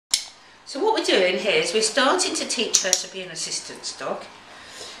So what we're doing here is we're starting to teach her to be an assistance dog.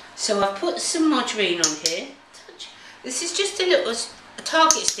 So I've put some margarine on here. Touch. This is just a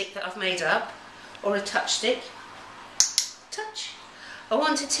target stick that I've made up, or a touch stick. Touch. I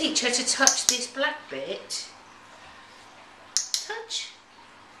want to teach her to touch this black bit. Touch.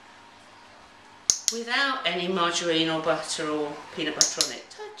 Without any margarine or butter or peanut butter on it.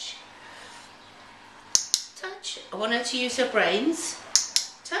 Touch. Touch. I want her to use her brains.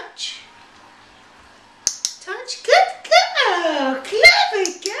 Touch. Touch. Good girl. Clever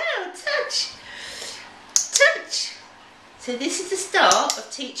girl. Touch. Touch. So this is the start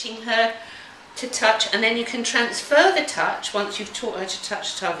of teaching her to touch, and then you can transfer the touch once you've taught her to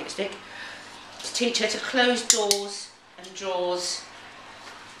touch the target stick to teach her to close doors and drawers,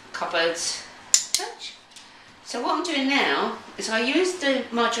 cupboards. Touch. So what I'm doing now is I use the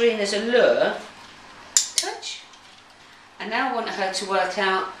margarine as a lure. Touch. And now I want her to work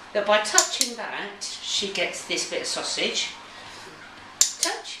out that by touching that, she gets this bit of sausage.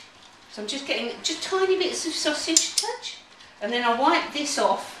 Touch. So I'm just getting just tiny bits of sausage. Touch. And then I wipe this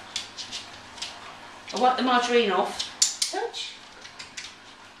off. I wipe the margarine off. Touch.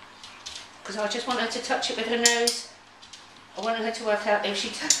 Because I just want her to touch it with her nose. I want her to work out if she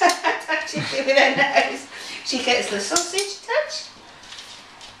touches it with her nose, she gets the sausage. Touch.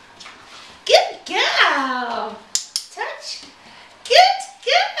 Good girl. Touch. Good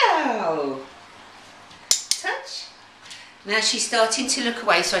girl. Touch. Now she's starting to look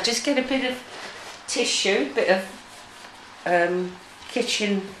away, so I just get a bit of tissue, a bit of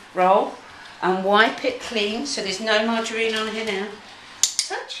kitchen roll, and wipe it clean so there's no margarine on here now.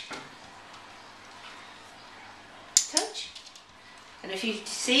 Touch. Touch. And if you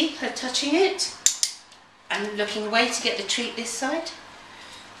see her touching it and looking away to get the treat this side.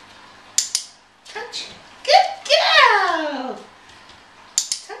 Touch. Good girl.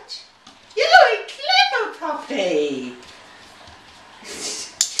 Touch. You're a clever puppy.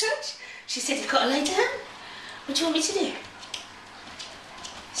 Touch. She said you've got to lay down. What do you want me to do?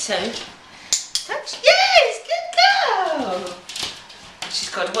 So, touch. Yes, good girl. She's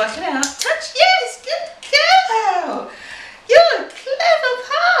got to work it out. Touch. Yes, good girl. You're a clever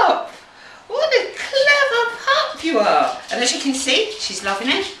pup. What a clever pup you are. And as you can see, she's loving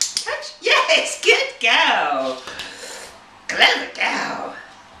it. Touch. Yes, good girl. Clever girl.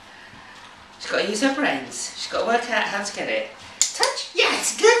 She's got to use her brains. She's got to work out how to get it. Touch.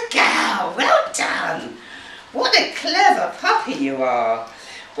 Yes, good girl. Well done. What a clever puppy you are.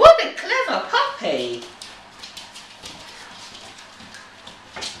 What a clever puppy.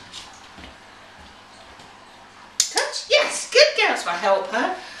 Touch. Yes, good girl. So I help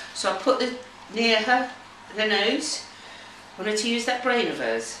her. So I put near her, the nose. I want her to use that brain of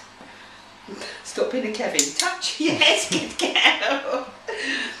hers. Stop being a Kevin. Touch. Yes, good girl.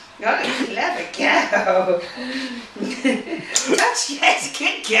 What a clever girl. Touch. Yes,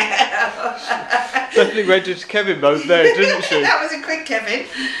 good girl. Definitely went into Kevin mode there, didn't she? That was a quick Kevin.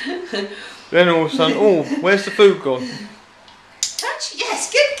 Then all of a sudden, oh, where's the food gone? Touch.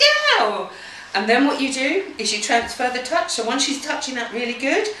 Yes, good girl. And then what you do is you transfer the touch. So once she's touching that really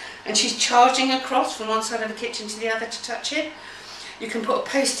good and she's charging across from one side of the kitchen to the other to touch it, you can put a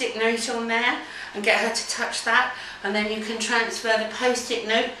post-it note on there and get her to touch that, and then you can transfer the post-it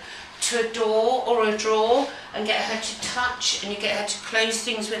note to a door or a drawer and get her to touch, and you get her to close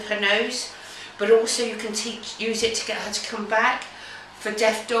things with her nose. But also you can use it to get her to come back. For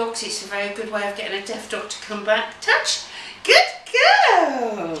deaf dogs, it's a very good way of getting a deaf dog to come back. Touch. Good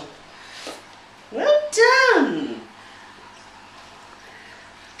girl. Well done.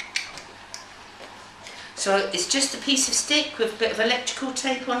 So it's just a piece of stick with a bit of electrical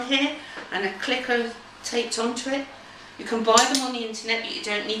tape on here and a clicker taped onto it. You can buy them on the internet, but you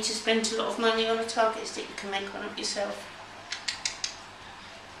don't need to spend a lot of money on a target stick. You can make one up yourself.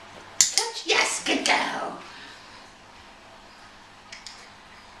 Touch. Yes, good girl.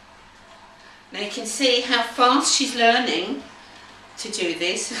 Now you can see how fast she's learning to do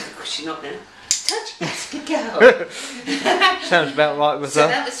this. She's not now. Touch. Yes, good girl. Sounds about right with her. So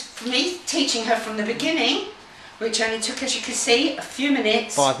that was for me teaching her from the beginning, which only took, as you can see, a few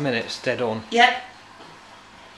minutes. 5 minutes, dead on. Yep.